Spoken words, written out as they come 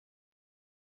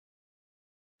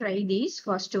Try these.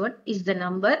 First one is the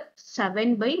number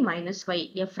 7 by minus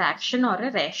 5, a fraction or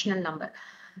a rational number.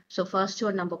 So first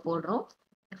one number போடுறோம்.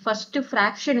 First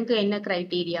fraction க்கு என்ன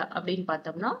criteria அப்படின்னு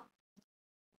பார்த்தோம்னா,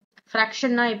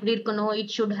 fraction னா எப்படி இருக்கணும்? It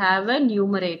should have a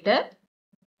numerator.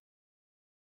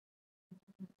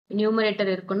 Numerator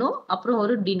இருக்கணும். அப்புறம்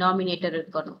ஒரு denominator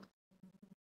இருக்கணும்.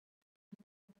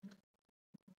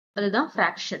 அதுதான்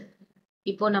fraction.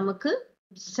 இப்போ நமக்கு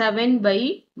 7 by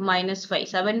minus 5.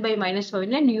 7 by minus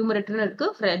 5 numerator இருக்கு,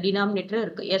 denominator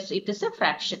இருக்கு. Yes, it is a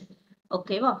fraction.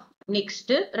 ஓகேவா? Next,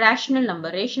 rational number.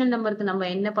 Rational numberக்கு நம்ம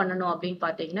என்ன பண்ணணும் அப்படின்னு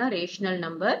பார்த்தீங்கன்னா, rational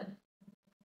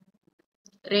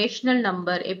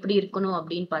number எப்படி இருக்கணும்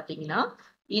அப்படின்னு பார்த்தீங்கன்னா,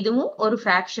 இதுவும் ஒரு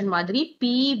fraction மாதிரி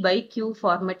P by Q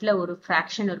formatல ஒரு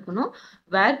fraction இருக்கணும்,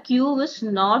 where Q is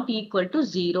not equal to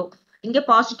 0. இங்க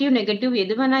பாசிட்டிவ் நெகட்டிவ்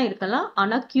எது வேணா இருக்கலாம்,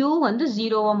 ஆனா Q வந்து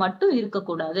 0வா மட்டும்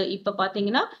இருக்கக்கூடாது. இப்ப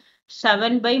பாத்தீங்கன்னா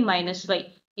 7 by minus 5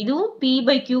 இதுவும் P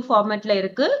by Q formatல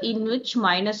இருக்கு, in which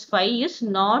minus 5 is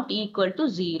not equal to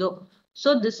 0. So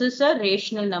this is a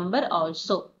rational number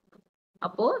also.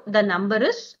 அப்போ the number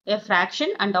is a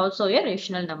fraction and also a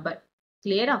rational number.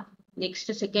 Clear? Next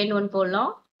second one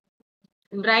போலாம்.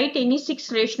 Write any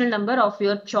 6 rational number of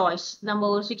your choice. நம்ம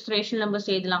ஒரு 6 rational numbers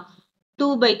எழுதலாம்.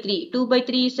 2 by 3. 2 by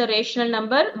 3 is a rational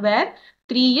number where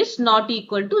 3 is not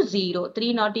equal to 0. 3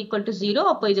 not equal to 0.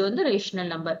 அப்போ இது வந்து rational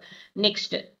number.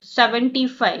 Next,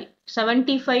 75.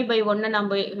 75 by 1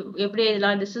 நம்ம எப்படி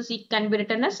எழுதலாம்? This is, it can be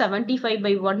written as 75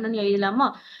 by 1 எழுதலாமா?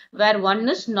 Where 1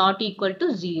 is not equal to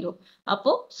 0.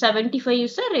 அப்போ 75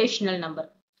 is a rational number.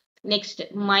 Next,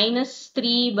 minus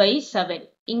 3 by 7.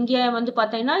 இங்க வந்து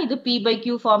பார்த்தீங்கன்னா இது P by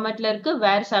Q formatல இருக்கு,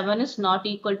 where 7 is not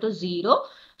equal to 0.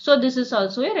 So this is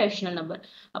also a rational number.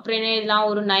 அப்புறம் என்ன எழுதலாம்?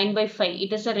 ஒரு 9 by 5.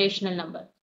 It is a rational number.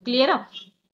 Clear?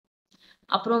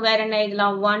 அப்புறம் வேற என்ன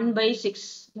எழுதலாம்? 1 by 6.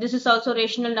 This is also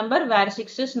rational number where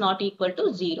 6 is not equal to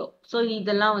 0. So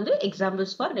இதெல்லாம் வந்து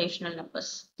examples for rational numbers.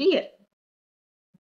 Clear?